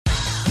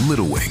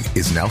Little Wing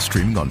is now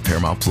streaming on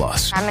Paramount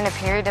Plus. I'm in a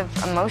period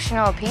of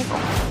emotional upheaval.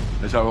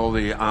 Is that all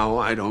the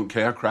I don't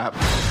care crap?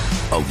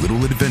 A little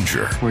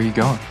adventure. Where are you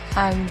going?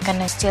 I'm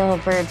gonna steal a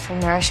bird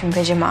from the Russian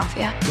pigeon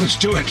mafia. Let's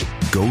do it.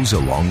 Goes a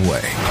long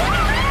way.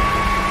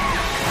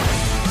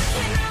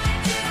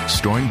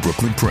 Starring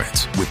Brooklyn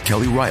Prince with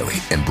Kelly Riley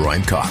and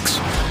Brian Cox.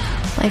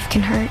 Life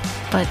can hurt,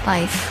 but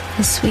life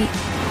is sweet.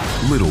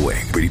 Little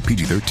Wing, rated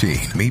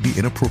PG-13, may be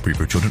inappropriate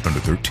for children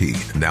under 13.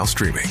 Now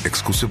streaming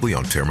exclusively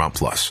on Paramount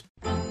Plus.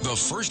 The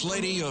First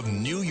Lady of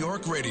New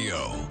York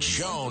Radio,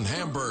 Joan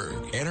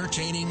Hamburg.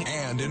 Entertaining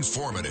and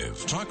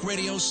informative. Talk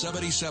Radio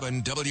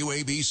 77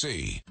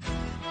 WABC.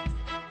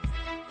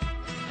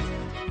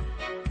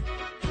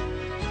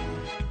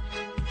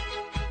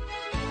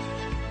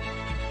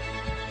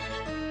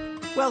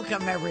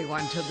 Welcome,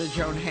 everyone, to the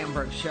Joan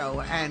Hamburg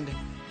Show. And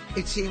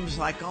it seems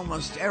like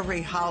almost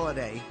every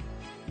holiday,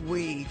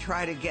 we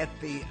try to get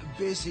the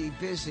busy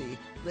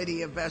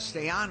Lidia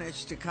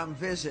Bastianich to come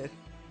visit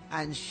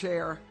and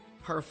share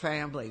her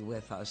family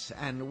with us.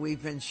 And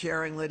we've been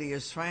sharing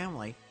Lydia's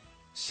family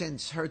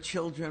since her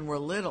children were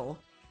little.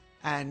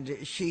 And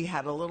she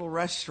had a little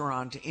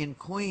restaurant in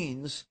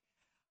Queens,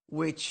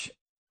 which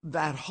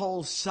that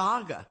whole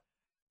saga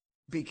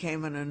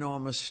became an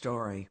enormous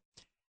story.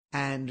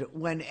 And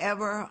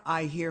whenever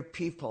I hear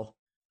people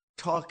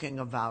talking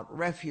about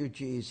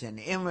refugees and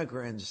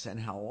immigrants and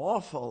how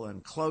awful,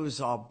 and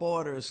close our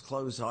borders,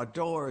 close our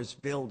doors,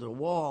 build a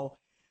wall,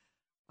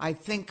 I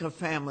think of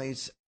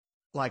families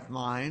like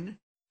mine,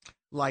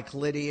 like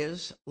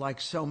Lydia's, like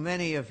so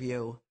many of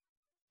you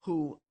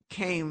who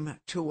came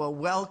to a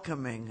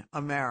welcoming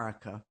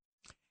America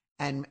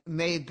and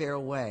made their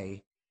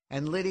way.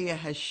 And Lidia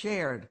has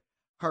shared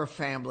her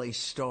family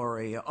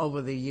story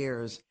over the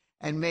years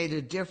and made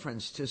a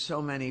difference to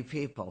so many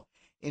people.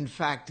 In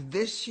fact,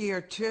 this year,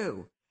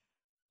 too,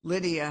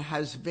 Lidia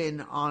has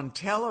been on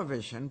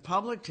television,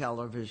 public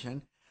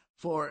television,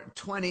 for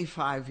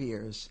 25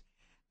 years.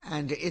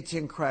 And it's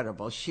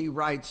incredible. She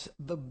writes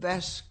the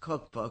best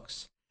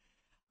cookbooks.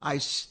 In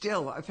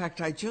fact,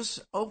 I just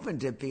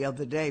opened it the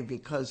other day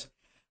because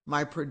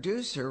my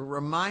producer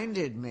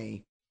reminded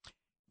me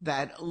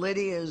that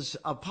Lydia's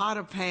A Pot,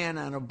 a Pan,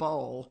 and a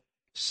Bowl,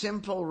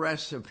 Simple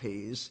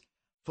Recipes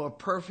for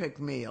Perfect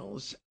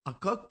Meals, a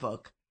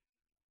cookbook,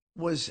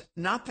 was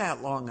not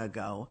that long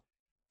ago.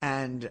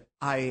 And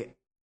I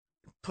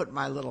put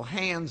my little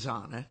hands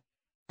on it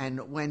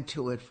and went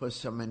to it for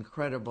some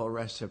incredible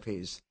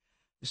recipes.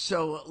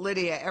 So,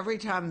 Lidia, every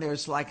time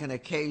there's like an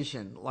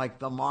occasion, like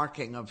the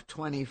marking of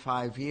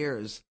 25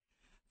 years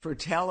for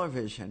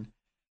television,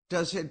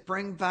 does it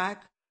bring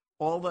back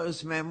all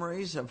those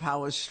memories of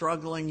how a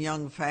struggling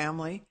young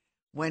family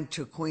went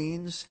to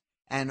Queens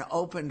and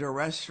opened a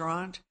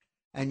restaurant,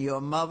 and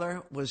your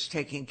mother was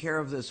taking care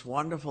of this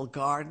wonderful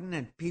garden,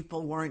 and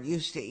people weren't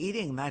used to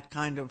eating that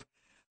kind of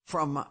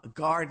from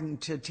garden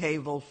to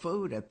table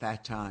food at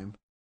that time?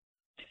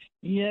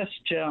 Yes,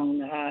 Joan.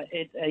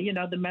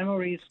 The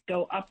memories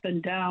go up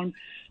and down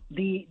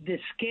the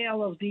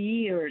scale of the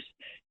years.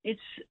 It's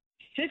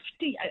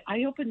 50.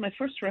 I opened my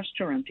first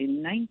restaurant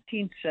in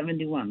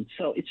 1971,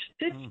 so it's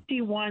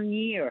 51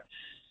 years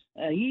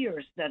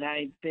that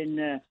I've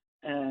been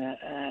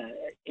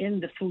in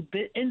the food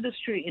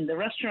industry, in the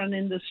restaurant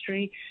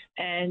industry.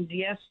 And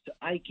yes,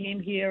 I came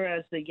here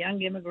as a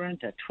young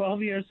immigrant at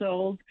 12 years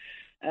old.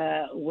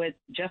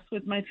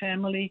 With my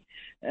family.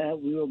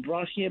 We were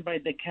brought here by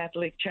the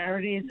Catholic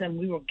Charities, and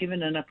we were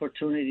given an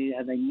opportunity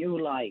at a new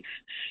life.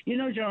 You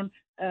know, Joan,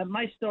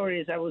 my story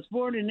is I was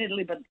born in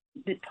Italy, but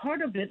the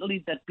part of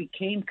Italy that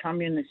became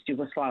communist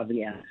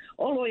Yugoslavia,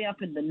 all the way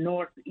up in the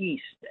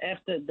northeast.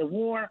 After the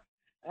war,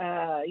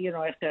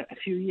 after a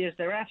few years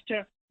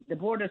thereafter, the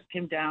borders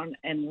came down,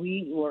 and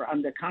we were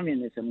under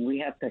communism. We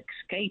had to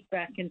escape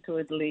back into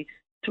Italy.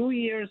 2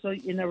 years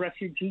in a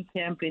refugee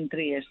camp in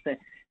Trieste.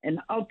 And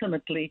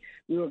ultimately,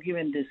 we were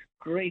given this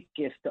great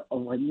gift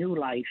of a new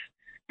life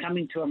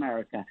coming to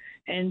America.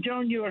 And,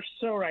 Joan, you are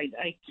so right.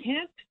 I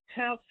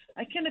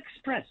can't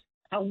express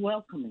how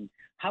welcoming,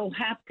 how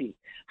happy,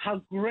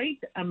 how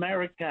great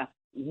America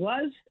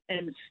was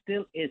and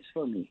still is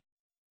for me.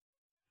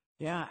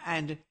 Yeah,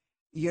 and,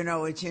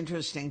 it's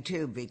interesting,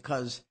 too,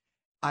 because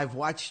I've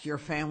watched your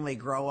family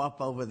grow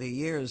up over the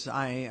years.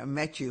 I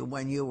met you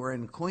when you were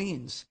in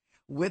Queens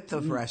with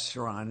the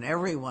restaurant.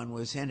 Everyone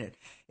was in it.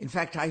 In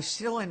fact, I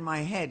still in my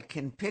head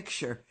can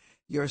picture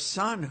your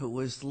son, who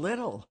was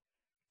little,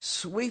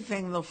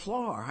 sweeping the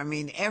floor. I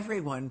mean,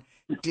 everyone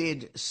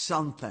did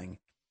something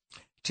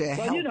to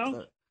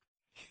help.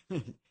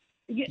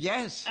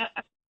 Yes.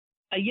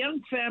 A young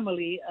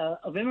family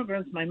of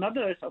immigrants. My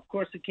mother, of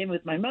course, it came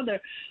with my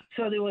mother.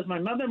 So there was my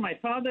mother, my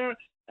father,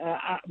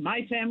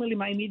 my family,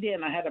 my immediate,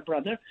 and I had a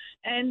brother.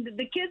 And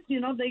the kids,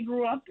 they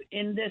grew up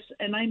in this,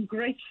 and I'm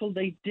grateful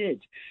they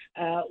did,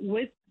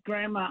 with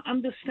Grandma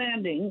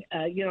understanding,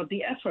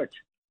 the effort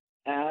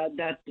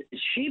that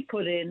she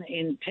put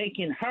in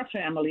taking her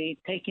family,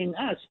 taking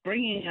us,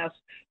 bringing us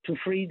to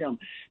freedom.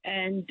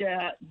 And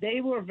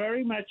they were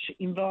very much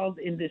involved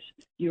in this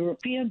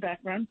European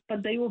background,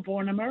 but they were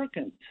born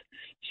Americans.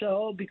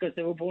 So, because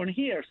they were born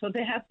here. So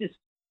they have this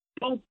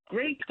both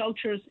great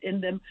cultures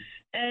in them.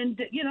 And,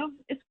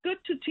 it's good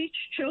to teach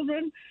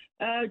children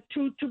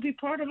to be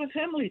part of a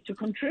family, to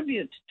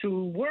contribute,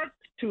 to work,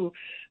 to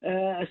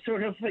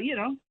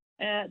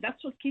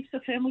that's what keeps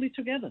the family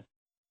together.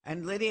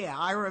 And Lydia,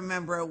 I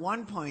remember at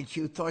one point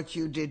you thought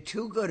you did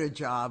too good a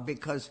job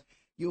because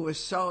you were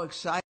so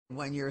excited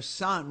when your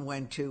son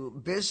went to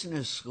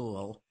business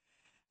school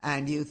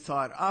and you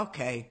thought,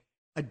 okay,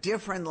 a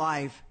different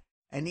life,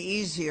 an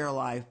easier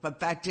life.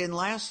 But that didn't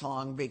last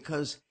long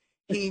because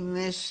he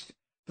missed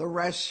the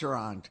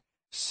restaurant.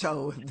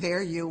 So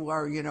there you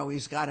were,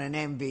 he's got an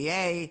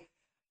MBA.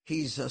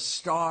 He's a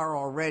star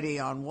already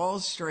on Wall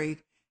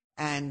Street.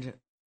 And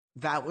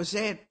that was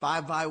it.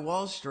 Bye-bye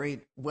Wall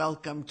Street.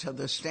 Welcome to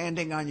the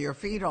standing on your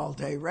feet all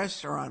day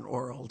restaurant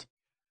world.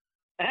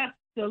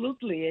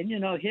 Absolutely. And,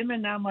 him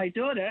and now my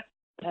daughter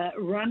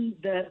run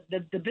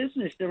the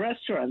business, the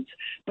restaurants.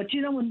 But,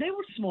 when they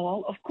were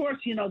small, of course,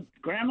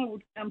 Grandma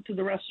would come to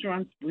the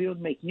restaurant. We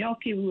would make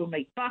gnocchi. We would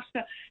make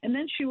pasta. And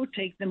then she would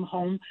take them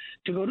home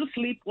to go to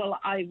sleep while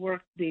I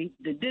worked the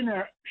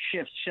dinner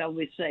shifts, shall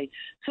we say.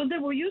 So they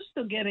were used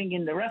to getting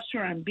in the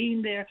restaurant and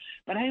being there.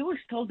 But I always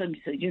told them,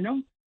 I said,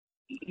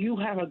 you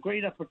have a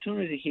great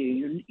opportunity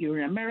here. You're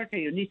in America.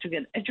 You need to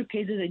get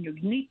educated and you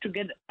need to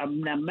get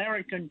an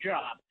American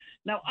job.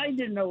 Now, I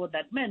didn't know what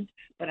that meant,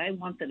 but I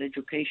wanted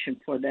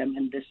education for them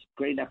and this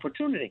great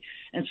opportunity.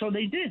 And so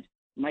they did.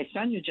 My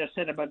son, you just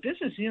said about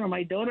business,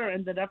 my daughter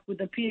ended up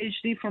with a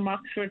PhD from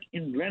Oxford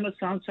in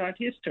Renaissance art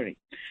history.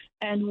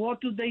 And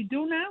what do they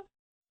do now?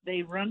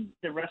 They run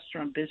the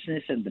restaurant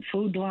business and the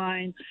food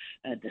line,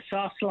 the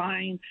sauce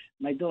line.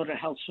 My daughter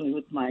helps me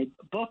with my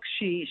books.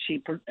 She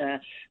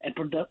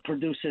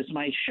produces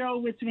my show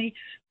with me.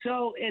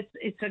 So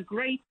it's a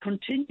great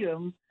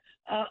continuum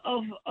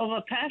of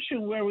a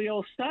passion where we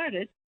all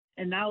started,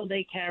 and now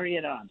they carry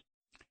it on.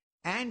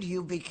 And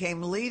you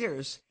became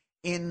leaders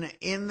in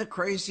the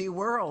crazy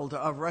world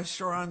of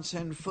restaurants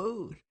and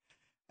food,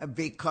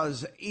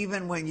 because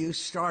even when you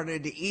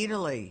started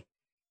Italy,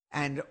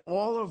 and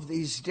all of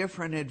these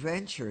different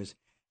adventures.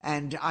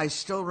 And I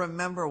still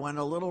remember when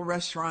a little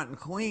restaurant in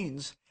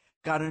Queens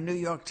got a New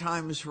York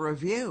Times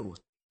review.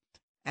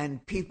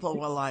 And people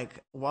were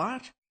like,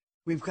 what?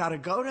 We've got to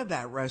go to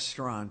that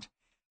restaurant.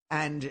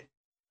 And,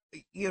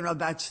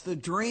 that's the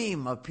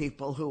dream of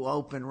people who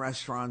open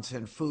restaurants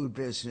and food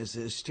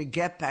businesses, to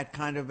get that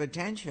kind of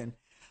attention.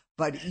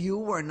 But you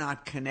were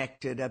not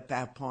connected at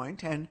that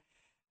point, and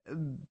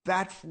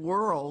that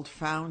world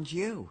found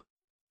you.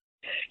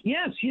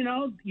 Yes,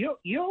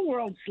 your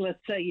world's, let's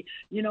say,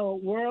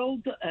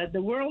 world,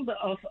 the world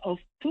of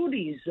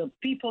foodies, of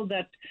people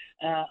that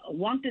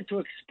wanted to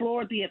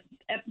explore the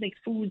ethnic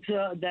foods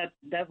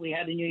that we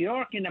had in New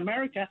York, in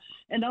America,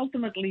 and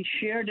ultimately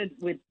shared it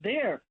with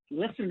their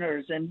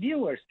listeners and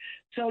viewers.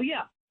 So,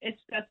 yeah,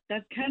 it's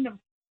that kind of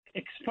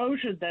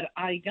exposure that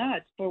I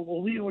got for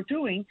what we were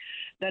doing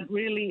that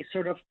really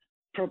sort of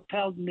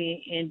propelled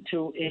me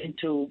into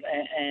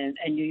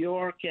New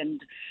York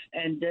and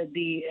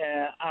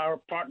our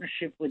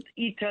partnership with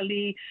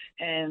Italy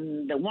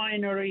and the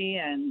winery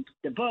and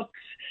the books.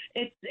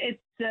 It's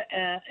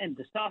and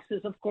the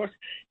sauces, of course.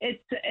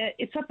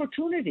 It's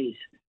opportunities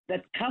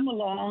that come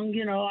along.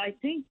 I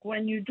think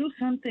when you do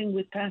something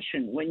with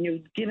passion, when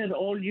you give it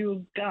all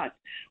you've got,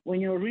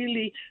 when you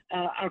really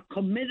are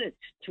committed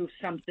to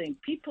something,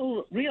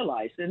 people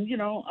realize. And,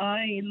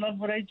 I love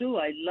what I do.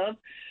 I love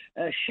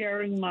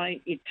sharing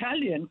my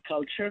Italian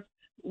culture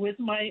with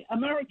my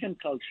American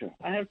culture.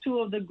 I have two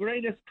of the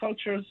greatest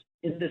cultures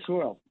in this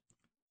world.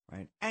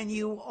 Right. And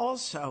you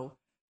also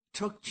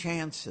took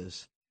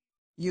chances.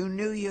 You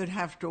knew you'd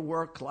have to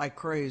work like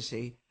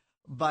crazy,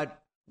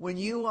 but when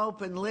you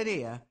opened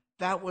Lidia,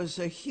 that was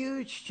a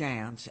huge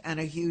chance and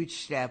a huge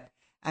step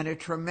and a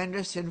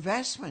tremendous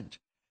investment.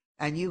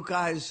 And you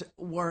guys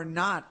were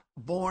not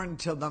born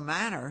to the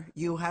manor.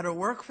 You had to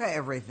work for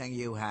everything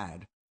you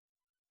had.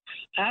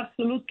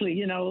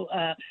 Absolutely.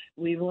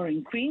 We were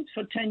in Queens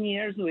for 10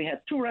 years. We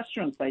had 2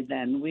 restaurants by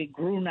then. We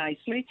grew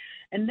nicely.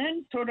 And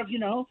then sort of, we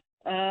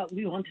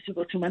wanted to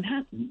go to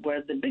Manhattan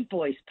where the big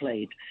boys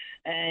played.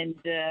 And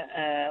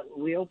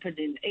we opened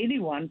in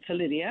 81 for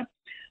Lidia.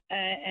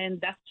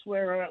 And that's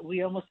where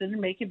we almost didn't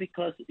make it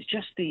because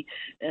just the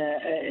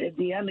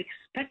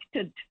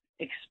unexpected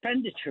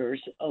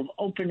expenditures of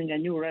opening a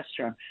new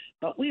restaurant.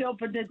 But we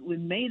opened it. We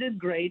made it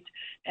great.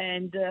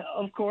 And,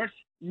 of course,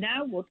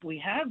 now what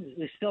we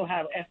still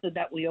have, after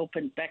that we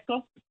opened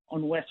Becco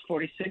on West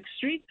 46th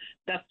Street.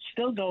 That's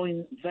still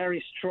going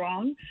very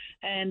strong.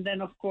 And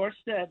then, of course,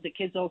 the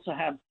kids also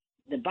have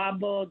the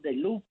Babbo, the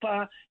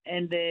Lupa,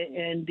 and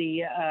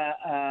the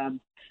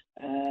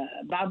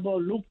Babbo,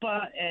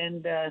 Lupa,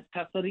 and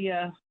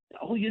Trattoria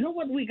Oh, you know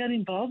what we got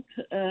involved?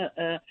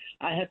 I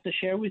have to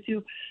share with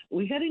you.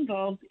 We got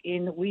involved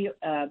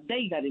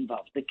they got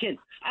involved, the kids.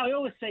 I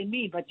always say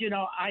me, but,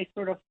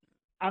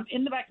 I'm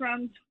in the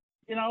background,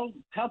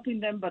 helping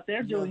them, but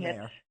they're doing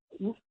it.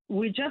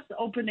 We just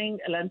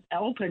opened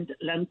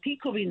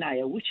L'Antico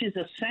Vinaio, which is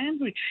a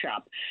sandwich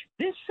shop.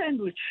 This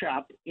sandwich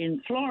shop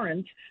in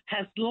Florence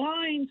has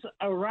lines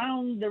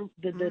around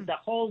the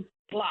whole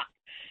block.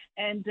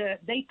 And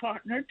they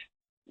partnered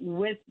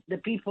with the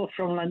people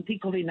from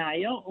L'Antico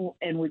Vinaio,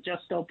 and we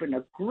just opened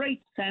a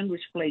great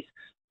sandwich place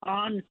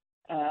on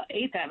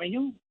 8th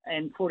Avenue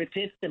and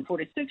 45th and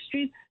 46th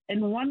Street,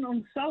 and one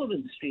on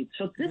Sullivan Street.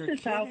 So this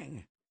is how,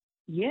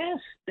 yes,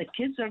 the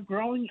kids are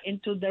growing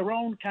into their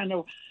own kind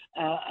of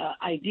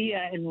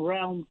idea and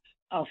realm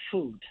of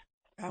food.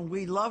 And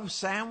we love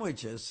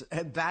sandwiches.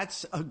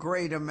 That's a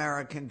great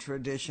American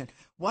tradition.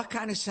 What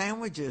kind of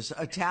sandwiches?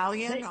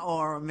 Italian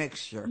or a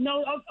mixture?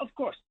 No, of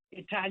course,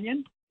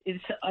 Italian.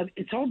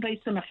 It's all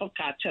based on a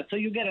focaccia. So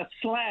you get a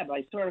slab.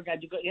 I swear to God,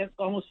 you have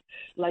almost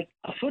like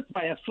a foot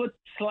by a foot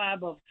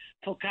slab of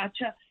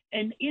focaccia,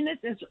 and in it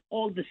is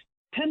all this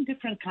 10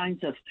 different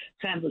kinds of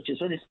sandwiches.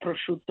 So there's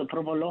prosciutto,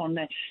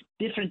 provolone,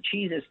 different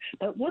cheeses.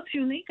 But what's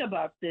unique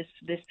about this,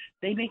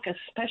 they make a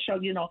special,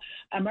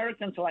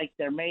 Americans like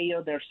their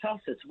mayo, their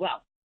sauces.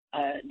 Well,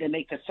 they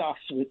make a sauce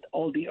with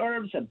all the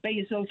herbs, a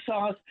basil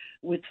sauce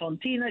with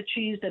fontina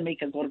cheese. They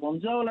make a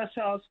gorgonzola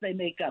sauce. They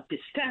make a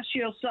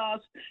pistachio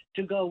sauce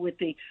to go with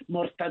the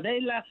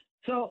mortadella.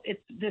 So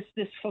it's this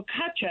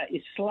focaccia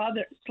is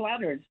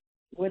slathered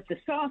with the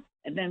sauce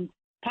and then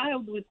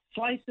piled with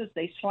slices.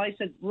 They slice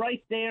it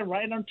right there,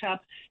 right on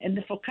top. And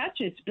the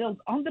focaccia is built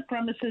on the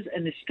premises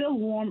and is still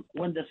warm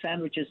when the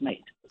sandwich is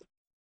made.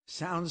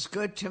 Sounds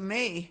good to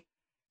me.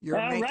 You're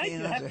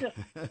making right.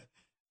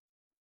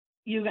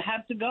 You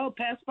have to go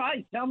pass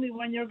by. Tell me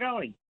when you're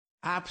going.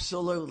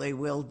 Absolutely.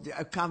 We'll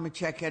come and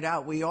check it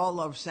out. We all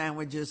love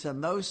sandwiches,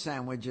 and those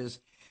sandwiches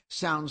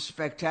sound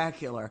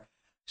spectacular.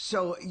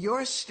 So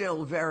you're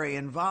still very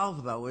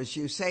involved, though. As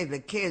you say, the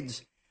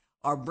kids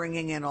are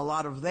bringing in a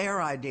lot of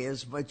their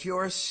ideas, but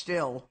you're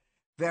still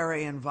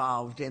very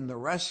involved in the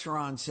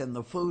restaurants, in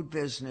the food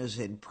business,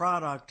 in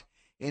product,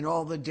 in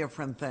all the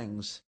different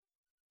things.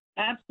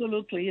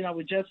 Absolutely.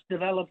 We just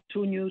developed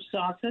 2 new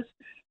sauces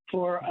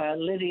for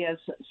Lidia's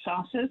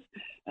sauces.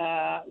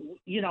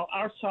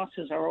 Our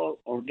sauces are all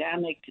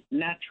organic,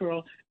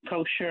 natural,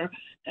 kosher,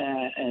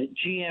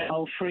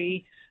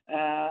 GMO-free.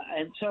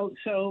 And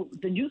so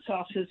the new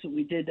sauces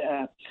we did,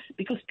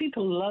 because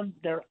people love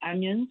their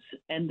onions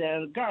and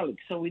their garlic.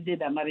 So we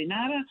did a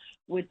marinara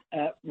with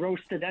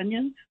roasted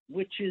onions,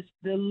 which is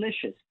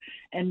delicious.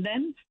 And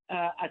then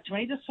a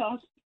tomato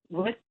sauce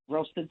with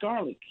roasted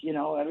garlic.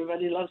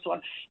 Everybody loves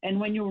one. And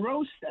when you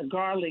roast a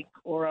garlic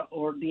or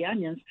the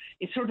onions,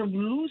 it sort of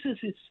loses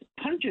its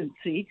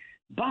pungency,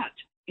 but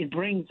it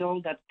brings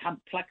all that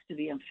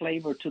complexity and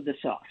flavor to the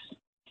sauce.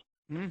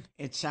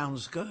 It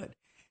sounds good.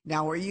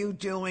 Now, are you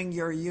doing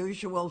your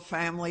usual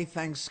family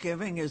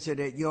Thanksgiving? Is it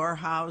at your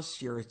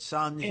house, your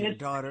sons, your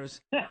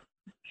daughters?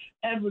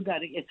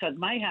 Everybody. It's at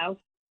my house.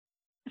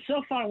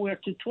 So far, we're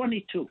to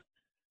 22.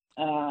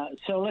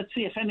 So let's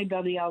see if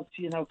anybody else,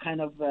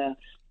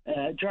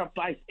 drop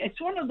by. It's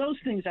one of those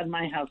things at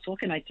my house. What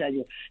can I tell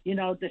you? They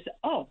say,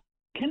 "Oh,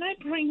 can I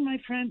bring my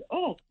friend?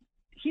 Oh,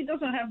 he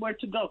doesn't have where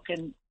to go.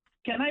 Can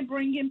I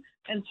bring him?"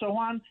 And so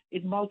on.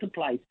 It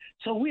multiplies.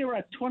 So we are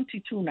at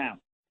 22 now.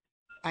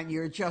 And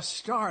you're just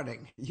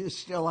starting. You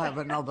still have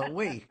another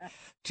week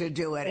to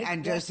do it.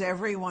 And does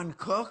everyone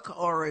cook,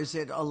 or is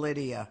it a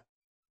Lidia?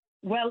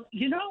 Well,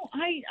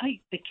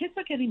 the kids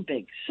are getting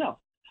big. So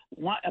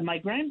my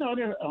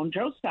granddaughter on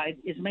Joe's side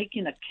is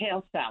making a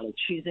kale salad.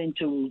 She's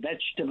into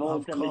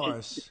vegetables. Of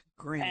course,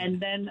 green. And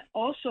then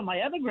also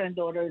my other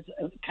granddaughter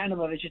is kind of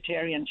a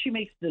vegetarian. She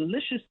makes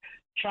delicious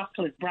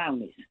chocolate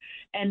brownies.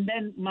 And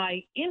then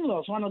my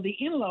in-laws, one of the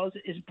in-laws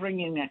is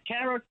bringing a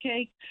carrot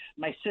cake.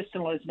 My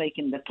sister-in-law is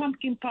making the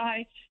pumpkin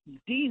pie.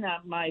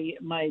 Dina,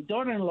 my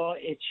daughter-in-law,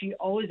 she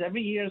always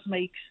every year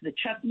makes the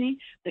chutney,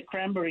 the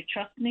cranberry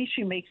chutney.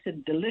 She makes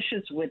it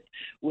delicious with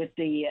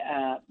the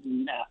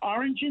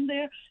orange in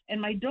there. And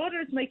my daughter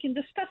is making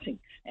the stuffing.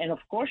 And, of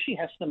course, she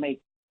has to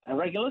make a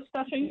regular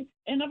stuffing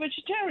and a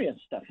vegetarian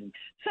stuffing.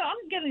 So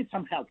I'm getting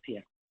some help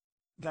here.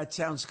 That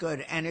sounds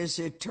good. And is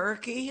it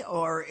turkey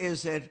or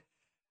is it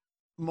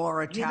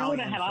more Italian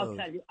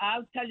food?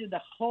 I'll tell you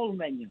the whole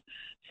menu.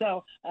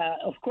 So,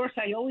 of course,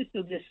 I always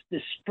do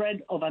this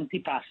spread of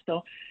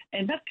antipasto,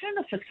 and that kind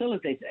of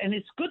facilitates. And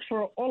it's good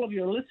for all of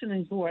your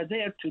listeners who are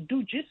there to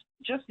do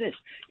just this.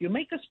 You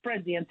make a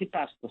spread, the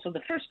antipasto. So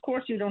the first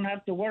course, you don't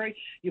have to worry.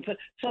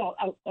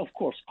 Of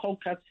course,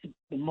 cold cuts,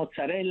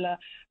 mozzarella,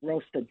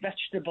 roasted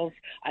vegetables.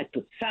 I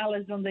put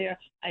salads on there.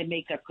 I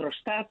make a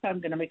crostata.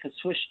 I'm going to make a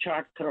Swiss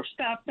chard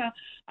crostata.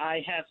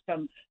 I have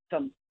some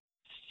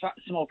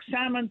smoked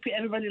salmon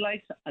everybody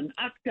likes, an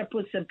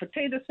octopus and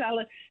potato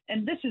salad,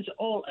 and this is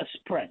all a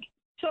spread.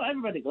 So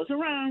everybody goes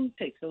around,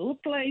 takes a little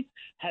plate,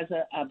 has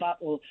a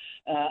bottle,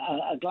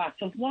 a glass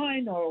of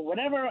wine or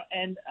whatever,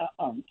 and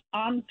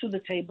on to the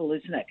table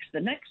is next.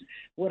 The next,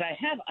 what I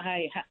have,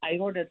 I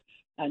ordered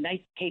a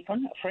nice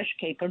capon, a fresh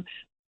capon.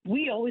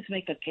 We always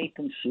make a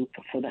capon soup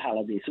for the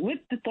holidays with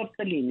the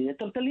tortellini. The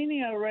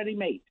tortellini are already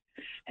made.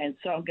 And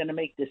so I'm going to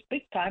make this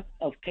big pot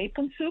of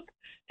capon soup,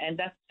 and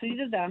that's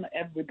seated down.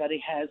 Everybody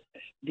has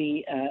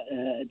the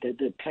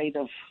plate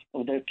of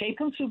their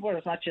capon soup or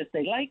as much as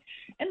they like.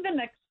 And the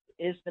next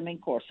is the main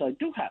course. So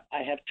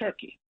I have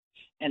turkey,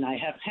 and I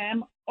have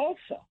ham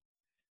also.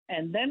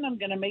 And then I'm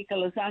going to make a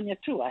lasagna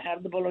too. I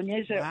have the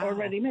bolognese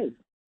already made.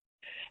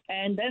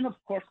 And then, of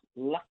course,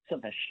 lots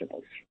of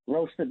vegetables,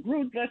 roasted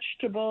root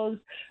vegetables,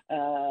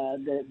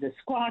 the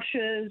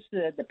squashes,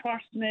 the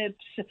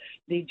parsnips,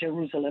 the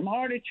Jerusalem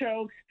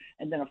artichokes,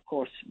 and then, of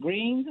course,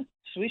 greens,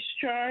 Swiss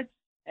chard,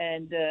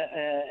 and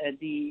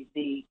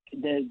the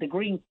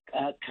green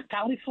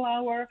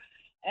cauliflower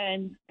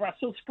and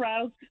Brussels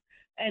sprouts.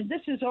 And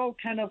this is all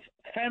kind of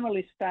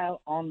family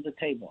style on the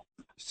table.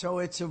 So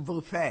it's a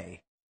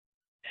buffet.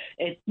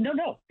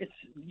 No, it's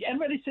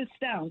everybody sits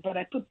down, but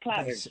I put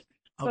platters.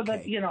 So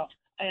that,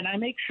 and I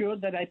make sure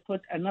that I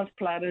put enough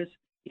platters,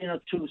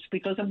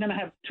 because I'm going to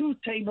have 2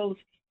 tables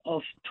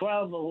of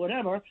 12 or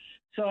whatever.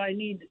 So I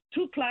need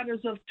 2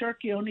 platters of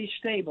turkey on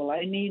each table.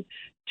 I need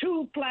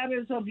 2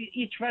 platters of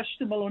each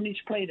vegetable on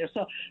each platter.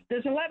 So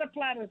there's a lot of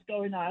platters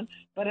going on,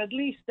 but at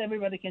least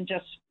everybody can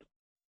just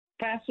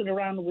pass it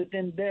around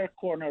within their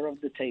corner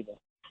of the table.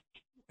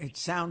 It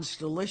sounds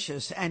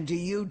delicious. And do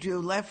you do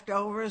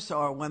leftovers,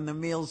 or when the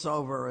meal's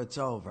over, it's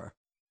over?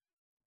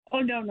 Oh,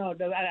 no.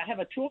 I have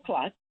a 2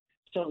 o'clock.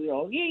 So we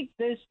all eat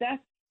this, that.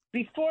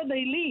 Before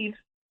they leave,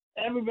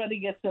 everybody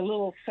gets a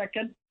little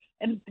second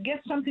and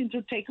gets something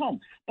to take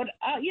home. But,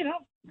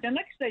 the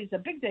next day is a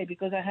big day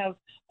because I have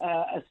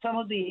some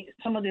of the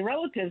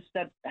relatives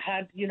that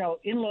had,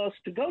 in-laws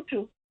to go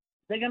to.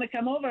 They're going to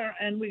come over,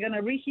 and we're going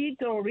to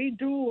reheat or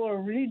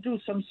redo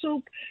some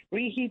soup,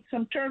 reheat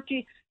some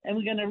turkey, and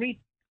we're going to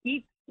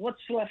eat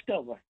what's left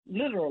over,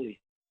 literally.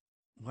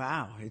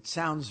 Wow, it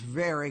sounds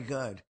very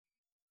good.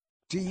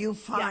 Do you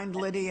find,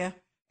 Lydia,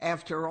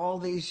 after all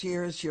these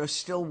years, you're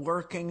still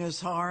working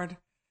as hard?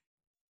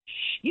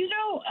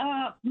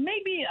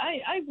 Maybe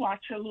I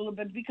watch a little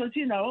bit because,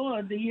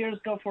 the years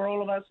go for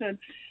all of us, and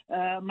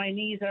my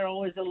knees are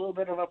always a little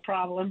bit of a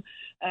problem.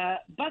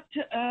 But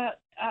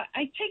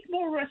I take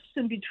more rests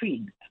in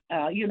between.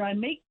 I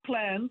make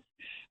plans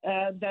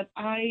that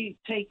I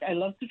take. I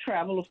love to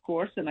travel, of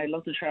course, and I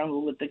love to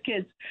travel with the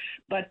kids.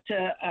 But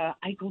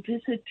I go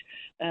visit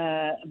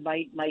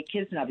my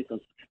kids now because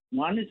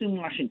one is in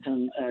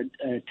Washington.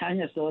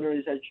 Tanya's daughter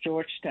is at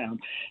Georgetown.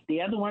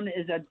 The other one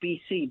is at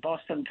BC,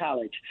 Boston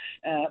College.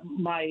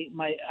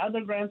 My other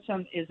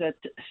grandson is at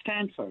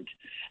Stanford.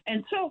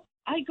 And so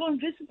I go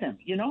and visit them,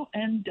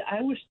 and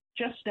I was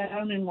just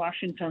down in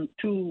Washington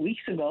 2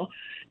 weeks ago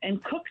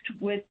and cooked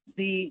with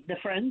the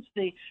friends,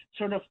 the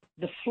sort of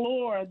the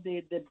floor of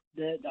the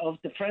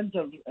friends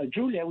of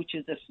Julia, which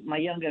is my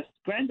youngest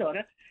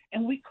granddaughter,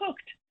 and we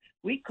cooked.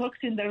 We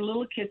cooked in their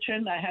little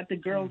kitchen. I had the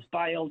girls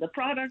buy all the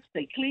products.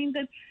 They cleaned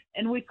it,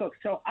 and we cooked.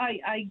 So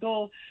I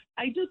do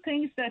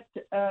things that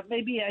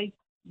maybe I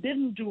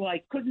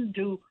couldn't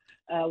do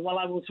while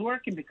I was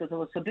working because I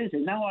was so busy.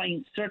 Now I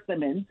insert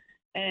them in,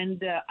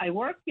 and I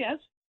work, yes,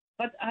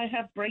 but I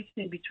have breaks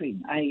in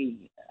between.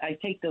 I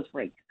take those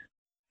breaks.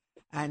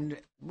 And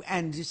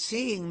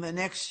seeing the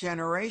next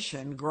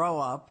generation grow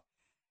up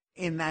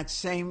in that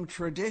same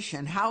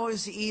tradition. How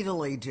is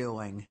Italy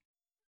doing?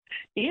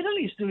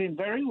 Italy's doing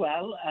very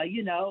well.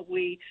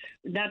 We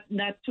not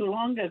too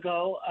long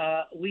ago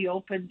we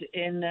opened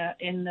in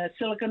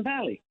Silicon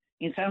Valley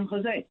in San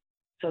Jose,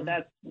 so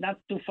that's not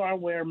too far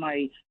where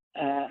my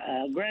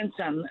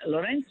grandson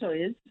Lorenzo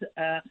is,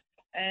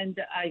 and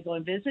I go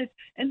and visit.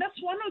 And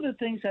that's one of the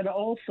things that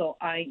also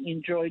I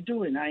enjoy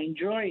doing. I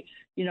enjoy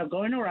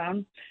going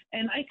around,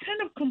 and I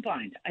kind of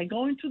combine. I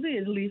go into the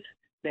Italy's.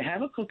 They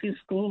have a cooking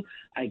school.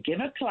 I give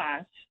a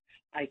class.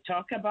 I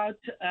talk about,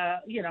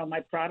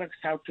 my products,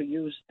 how to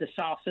use the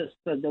sauces,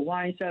 the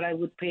wines that I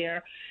would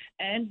pair,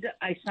 and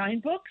I sign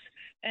books.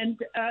 And,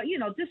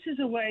 this is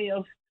a way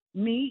of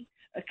me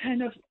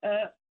kind of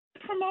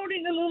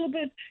promoting a little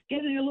bit,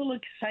 getting a little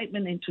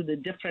excitement into the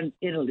different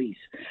Italies.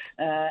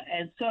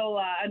 And so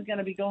I'm going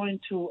to be going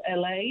to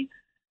L.A.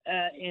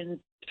 In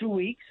 2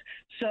 weeks.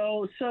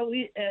 So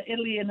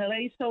Italy and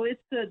L.A. So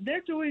it's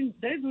they're doing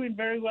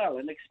very well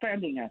and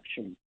expanding,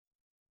 actually.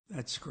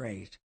 That's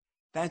great.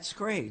 That's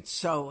great.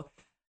 So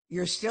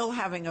you're still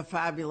having a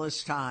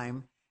fabulous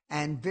time,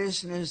 and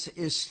business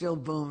is still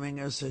booming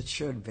as it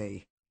should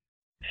be.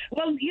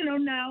 Well,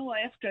 now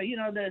after,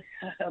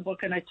 what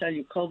can I tell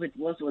you? COVID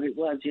was what it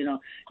was.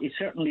 It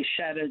certainly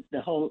shattered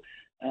the whole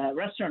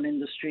restaurant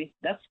industry.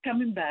 That's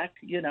coming back.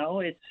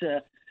 It's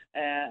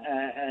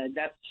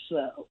that's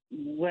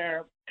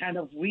where kind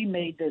of we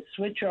made the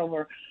switch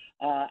over.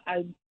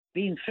 I've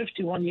been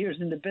 51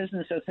 years in the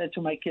business. I said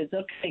to my kids,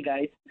 okay,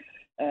 guys,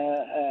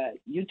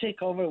 you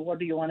take over. What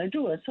do you want to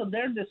do? And so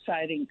they're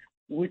deciding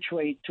which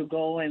way to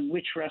go and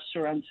which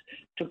restaurants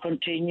to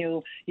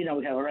continue. You know,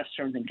 we have a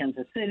restaurant in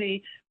Kansas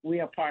City. We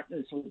are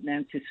partners with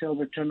Nancy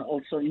Silverton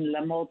also in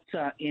La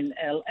Mozza in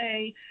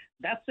L.A.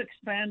 That's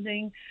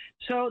expanding.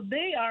 So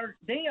they are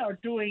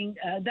doing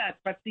that.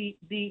 But the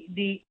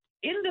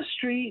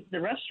industry, the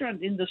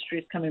restaurant industry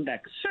is coming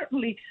back.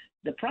 Certainly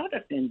the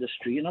product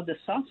industry, you know, the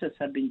sauces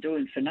have been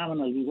doing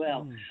phenomenally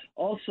well.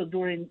 Also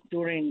during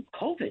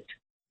COVID,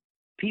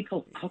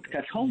 people cooked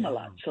at home a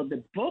lot. So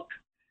the book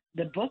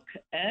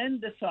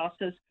and the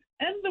sauces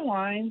and the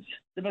wines,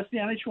 the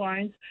Bastianich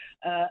wines,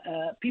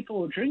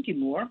 people were drinking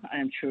more.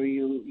 I'm sure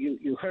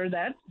you heard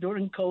that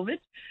during COVID.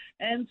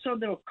 And so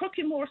they were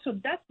cooking more, so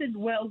that did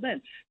well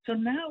then. So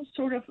now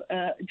sort of,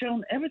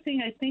 Joan,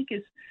 everything I think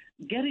is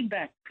getting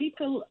back.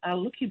 People are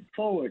looking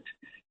forward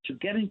to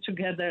getting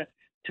together,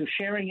 to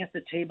sharing at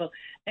the table.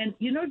 And,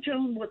 you know,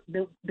 Joan, what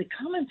the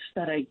comments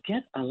that I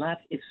get a lot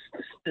is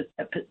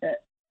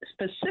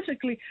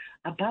specifically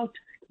about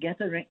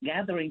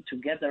gathering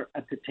together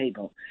at the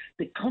table,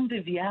 the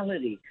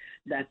conviviality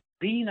that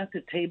being at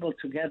the table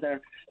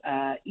together,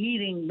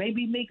 eating,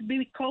 maybe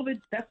COVID,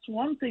 that's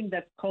one thing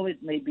that COVID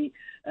maybe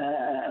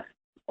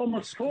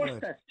almost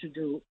forced us to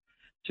do,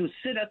 to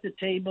sit at the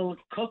table,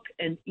 cook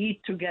and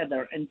eat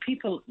together. And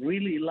people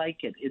really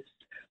like it. It's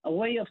a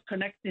way of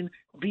connecting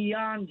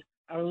beyond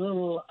our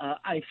little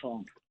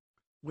iPhone.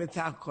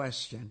 Without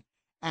question.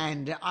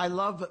 And I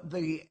love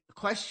the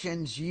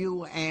questions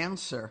you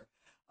answer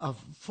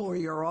for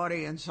your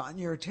audience on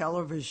your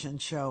television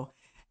show,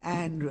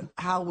 and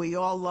how we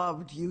all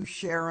loved you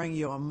sharing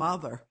your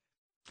mother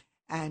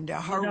and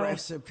her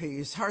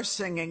recipes, her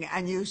singing,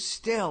 and you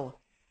still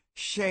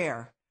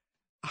share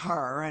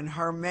her and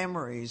her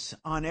memories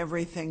on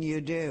everything you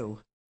do.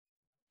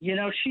 You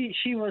know,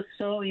 she was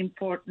so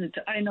important.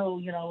 I know,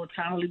 you know, what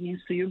family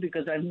means to you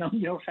because I've known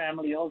your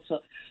family also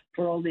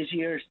for all these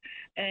years.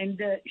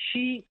 And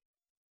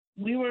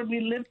we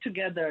lived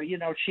together. You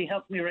know, she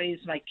helped me raise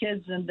my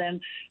kids, and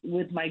then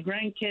with my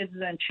grandkids.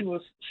 And she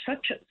was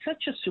such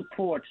a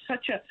support.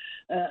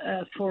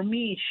 For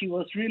me, she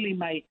was really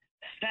my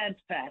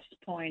steadfast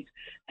point.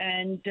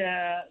 And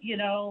you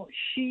know,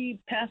 she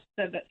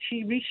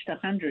reached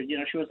 100. You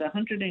know, she was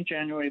 100 in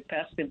January,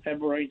 passed in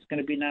February. It's going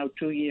to be now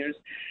 2 years.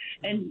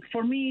 And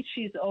for me,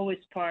 she's always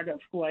part of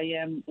who I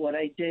am, what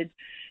I did.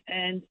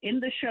 And in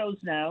the shows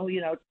now,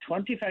 you know,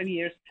 25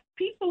 years,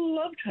 people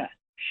loved her.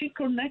 She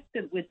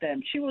connected with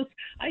them. She was,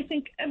 I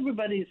think,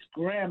 everybody's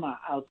grandma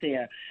out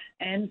there.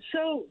 And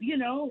so, you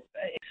know,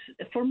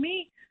 for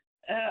me,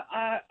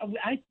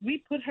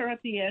 we put her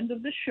at the end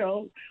of the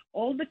show,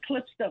 all the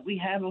clips that we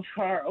have of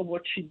her, of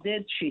what she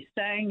did, she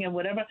sang and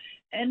whatever.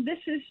 And this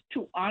is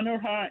to honor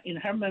her in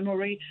her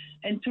memory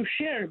and to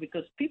share,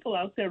 because people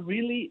out there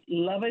really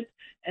love it,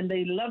 and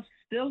they love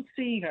still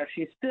seeing her.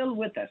 She's still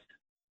with us.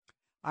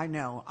 I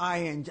know.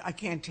 I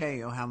can't tell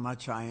you how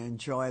much I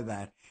enjoy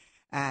that.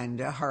 And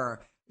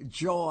her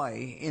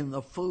joy in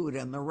the food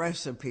and the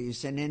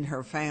recipes and in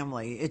her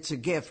family. It's a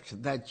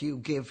gift that you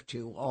give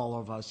to all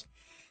of us.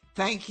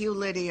 Thank you,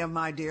 Lidia,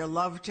 my dear.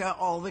 Love to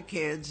all the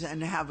kids,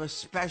 and have a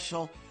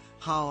special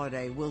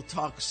holiday. We'll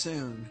talk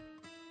soon.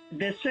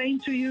 The same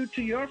to you,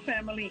 to your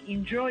family.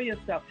 Enjoy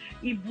yourself.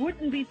 It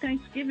wouldn't be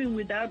Thanksgiving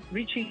without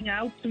reaching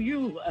out to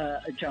you,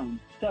 Joan.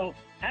 So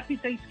happy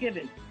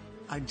Thanksgiving.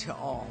 And to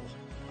all.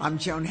 I'm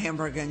Joan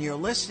Hamburg, and you're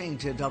listening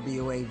to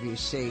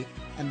WABC,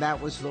 and that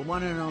was the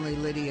one and only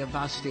Lidia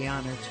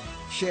Bastianich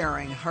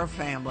sharing her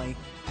family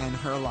and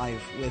her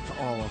life with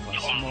all of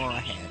us. More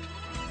ahead.